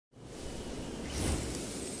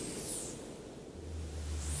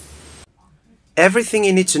Everything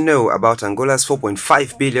you need to know about Angola's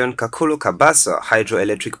 4.5 billion Caculo Cabaça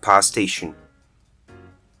hydroelectric power station.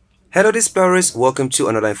 Hello explorers, welcome to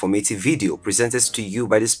another informative video presented to you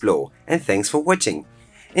by Displore, and thanks for watching.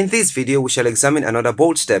 In this video we shall examine another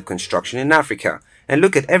bold step construction in Africa and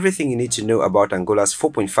look at everything you need to know about Angola's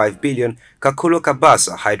 4.5 billion Caculo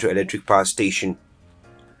Cabaça hydroelectric power station.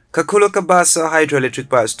 Caculo Cabaça hydroelectric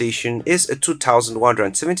power station is a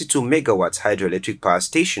 2,172 megawatts hydroelectric power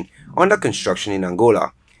station under construction in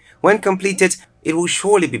Angola. When completed, it will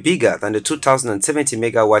surely be bigger than the 2,070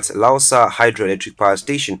 megawatts Lausa hydroelectric power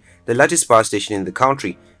station, the largest power station in the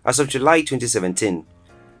country, as of July 2017.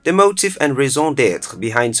 The motive and raison d'etre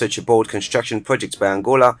behind such a bold construction project by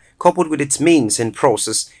Angola, coupled with its means and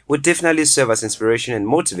process, would definitely serve as inspiration and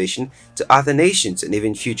motivation to other nations and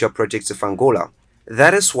even future projects of Angola.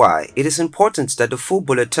 That is why it is important that the full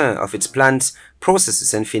bulletin of its plans,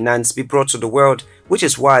 processes and finance be brought to the world, which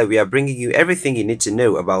is why we are bringing you everything you need to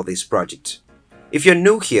know about this project. If you're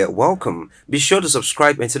new here, welcome. Be sure to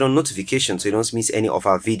subscribe and turn on notifications so you don't miss any of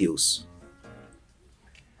our videos.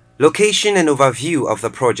 Location and overview of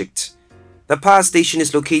the project. The power station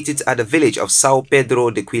is located at the village of São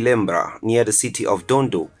Pedro da Quilemba, near the city of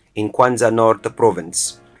Dondo, in Cuanza Norte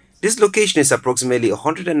Province. This location is approximately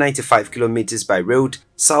 195 kilometers by road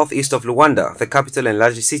southeast of Luanda, the capital and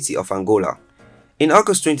largest city of Angola. In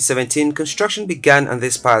August 2017, construction began on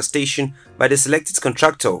this power station by the selected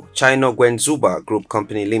contractor, Gezhouba Group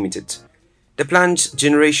Company Limited. The planned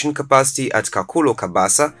generation capacity at Caculo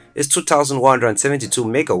Cabaça is 2,172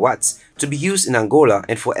 megawatts to be used in Angola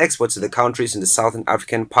and for export to the countries in the Southern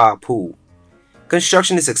African Power Pool.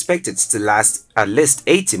 Construction is expected to last at least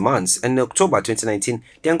 80 months, and in October 2019,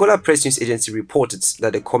 the Angola Press News Agency reported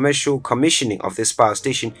that the commercial commissioning of this power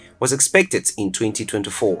station was expected in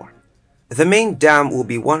 2024. The main dam will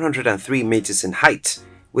be 103 meters in height,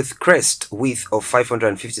 with crest width of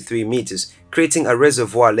 553 meters, creating a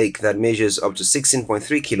reservoir lake that measures up to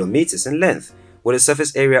 16.3 kilometers in length, with a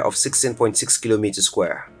surface area of 16.6 kilometers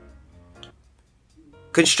square.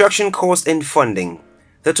 Construction cost and funding.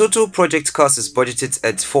 The total project cost is budgeted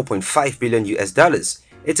at $4.5 billion,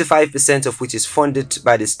 85% of which is funded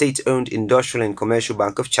by the state-owned Industrial and Commercial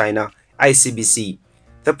Bank of China, ICBC.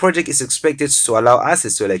 The project is expected to allow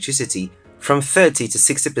access to electricity from 30 to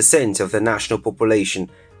 60% of the national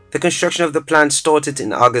population. The construction of the plant started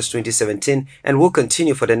in August 2017 and will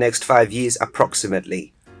continue for the next 5 years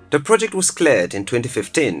approximately. The project was cleared in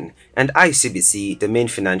 2015, and ICBC, the main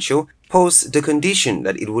financier, posed the condition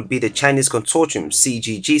that it would be the Chinese consortium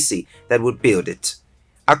CGGC that would build it.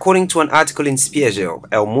 According to an article in Spiegel,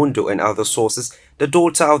 El Mundo and other sources, the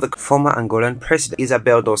daughter of the former Angolan president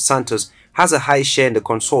Isabel dos Santos has a high share in the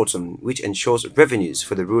consortium, which ensures revenues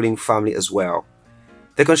for the ruling family as well.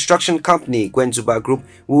 The construction company Gezhouba Group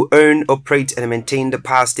will own, operate and maintain the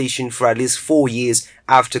power station for at least 4 years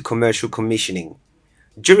after commercial commissioning.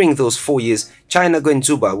 During those 4 years, China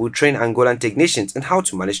Gezhouba will train Angolan technicians on how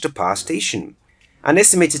to manage the power station. An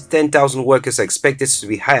estimated 10,000 workers are expected to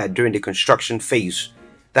be hired during the construction phase.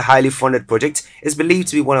 The highly funded project is believed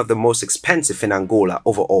to be one of the most expensive in Angola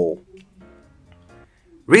overall.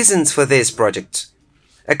 Reasons for this project.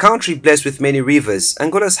 A country blessed with many rivers,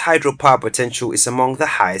 Angola's hydropower potential is among the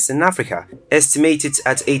highest in Africa, estimated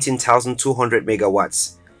at 18,200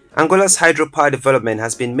 megawatts. Angola's hydropower development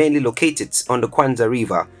has been mainly located on the Cuanza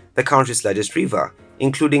River, the country's largest river,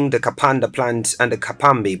 including the Capanda plant and the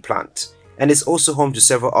Capambe plant, and is also home to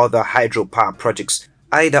several other hydropower projects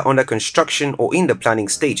either under construction or in the planning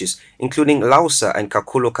stages, including Lausa and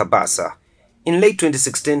Caculo Cabaça. In late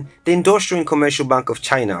 2016, the Industrial and Commercial Bank of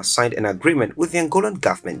China signed an agreement with the Angolan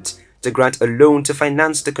government to grant a loan to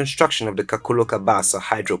finance the construction of the Caculo Cabaça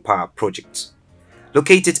hydropower project.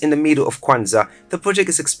 Located in the middle of Cuanza, the project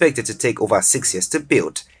is expected to take over 6 years to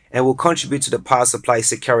build and will contribute to the power supply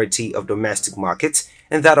security of domestic markets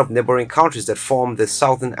and that of neighboring countries that form the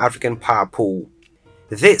Southern African Power Pool.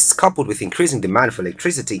 This, coupled with increasing demand for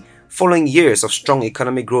electricity following years of strong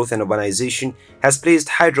economic growth and urbanization, has placed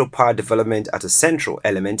hydropower development as a central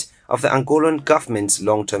element of the Angolan government's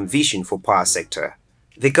long-term vision for power sector.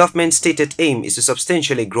 The government's stated aim is to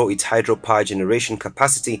substantially grow its hydropower generation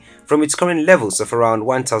capacity from its current levels of around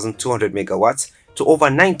 1,200 megawatts to over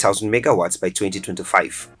 9,000 megawatts by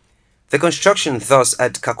 2025. The construction thus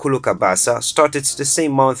at Caculo Cabaça started the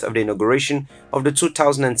same month of the inauguration of the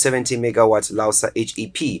 2,070 megawatt Lausa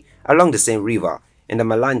HEP along the same river in the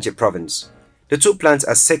Malanje province. The two plants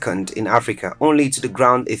are second in Africa only to the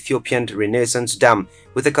ground Ethiopian Renaissance Dam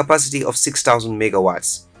with a capacity of 6,000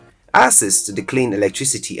 megawatts. Access to the clean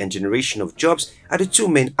electricity and generation of jobs are the two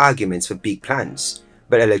main arguments for big plants,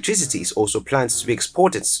 but electricity is also planned to be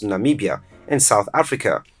exported to Namibia and South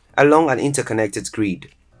Africa, along an interconnected grid.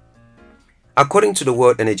 According to the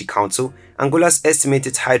World Energy Council, Angola's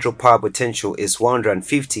estimated hydropower potential is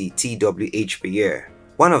 150 TWh per year,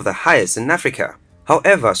 one of the highest in Africa.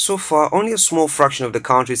 However, so far only a small fraction of the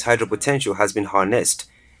country's hydro potential has been harnessed.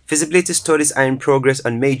 Feasibility studies are in progress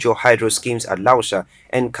on major hydro schemes at Lausha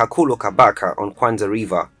and Caculo Cabaca on Cuanza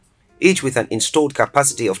River, each with an installed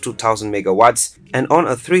capacity of 2,000 megawatts, and on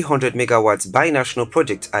a 300 megawatts binational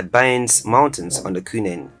project at Bayen's Mountains on the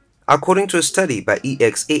Cunen. According to a study by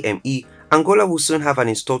EXAME, Angola will soon have an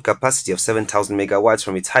installed capacity of 7,000 megawatts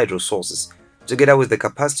from its hydro sources, together with the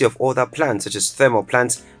capacity of other plants such as thermal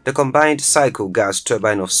plants, the combined cycle gas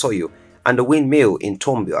turbine of Soyo, and the windmill in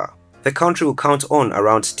Tombua. The country will count on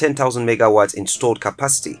around 10,000 megawatts installed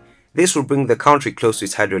capacity. This will bring the country close to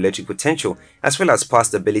its hydroelectric potential, as well as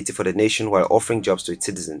past stability for the nation while offering jobs to its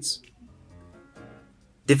citizens.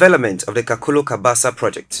 Development of the Caculo Cabaça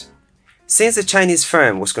project. Since the Chinese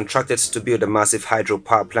firm was contracted to build a massive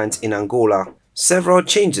hydropower plant in Angola, several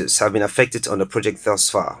changes have been effected on the project thus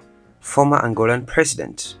far. Former Angolan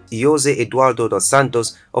President José Eduardo dos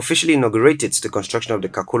Santos officially inaugurated the construction of the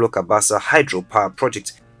Caculo Cabaça hydropower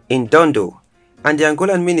project in Dondo, and the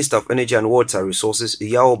Angolan Minister of Energy and Water Resources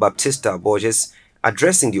João Baptista Borges,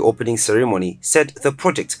 addressing the opening ceremony, said the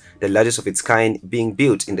project, the largest of its kind being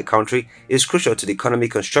built in the country, is crucial to the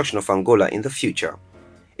economic construction of Angola in the future.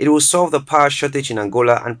 It will solve the power shortage in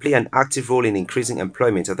Angola and play an active role in increasing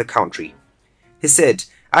employment of the country. He said,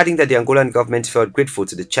 adding that the Angolan government felt grateful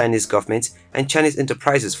to the Chinese government and Chinese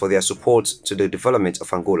enterprises for their support to the development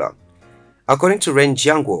of Angola. According to Ren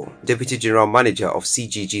Jiangguo, Deputy General Manager of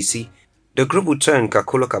CGGC, the group will turn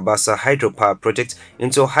Caculo Cabaça hydropower project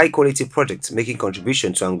into a high-quality project making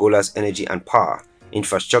contribution to Angola's energy and power,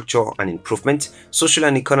 infrastructure and improvement, social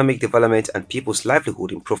and economic development and people's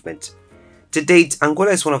livelihood improvement. To date,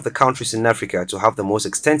 Angola is one of the countries in Africa to have the most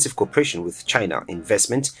extensive cooperation with China in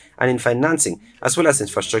investment and in financing as well as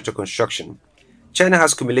infrastructure construction. China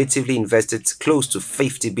has cumulatively invested close to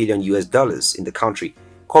 $50 billion in the country,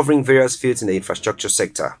 covering various fields in the infrastructure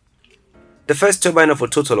sector. The first turbine of a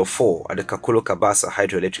total of 4 at the Caculo Cabaça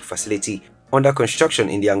hydroelectric facility under construction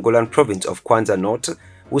in the Angolan province of Cuanza Norte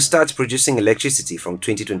will start producing electricity from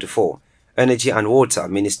 2024, Energy and Water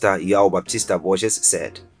Minister João Baptista Borges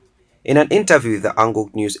said. In an interview with the Angola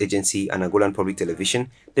News Agency and Angolan Public Television,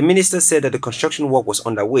 the minister said that the construction work was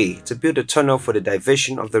underway to build a tunnel for the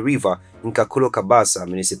diversion of the river in Caculo Cabaça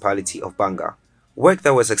municipality of Banga, work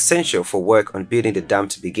that was essential for work on building the dam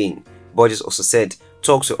to begin. Borges also said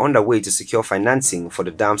talks were underway to secure financing for the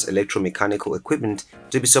dam's electromechanical equipment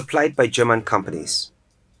to be supplied by German companies.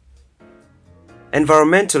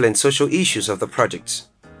 Environmental and social issues of the project.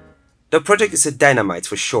 The project is a dynamite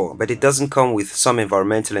for sure, but it doesn't come with some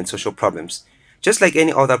environmental and social problems. Just like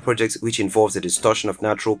any other project which involves the distortion of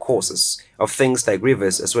natural causes, of things like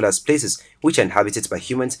rivers as well as places which are inhabited by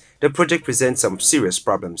humans, the project presents some serious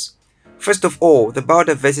problems. First of all, the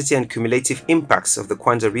biodiversity and cumulative impacts of the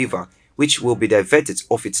Cuanza River, which will be diverted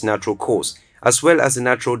off its natural course, as well as the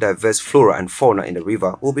natural diverse flora and fauna in the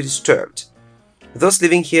river, will be disturbed. Those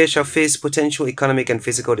living here shall face potential economic and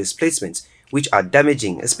physical displacements, which are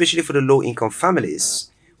damaging, especially for the low-income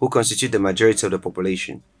families, who constitute the majority of the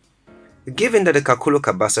population. Given that the Caculo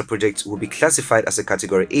Cabaça project will be classified as a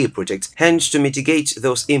Category A project, hence to mitigate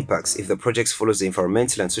those impacts if the project follows the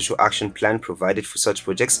environmental and social action plan provided for such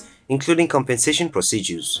projects, including compensation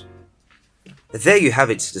procedures. There you have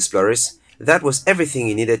it, explorers. That was everything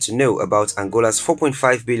you needed to know about Angola's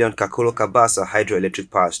 4.5 billion Caculo Cabaça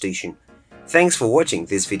hydroelectric power station. Thanks for watching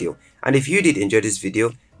this video, and if you did enjoy this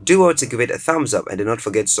video, do well to give it a thumbs up and do not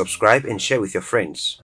forget to subscribe and share with your friends.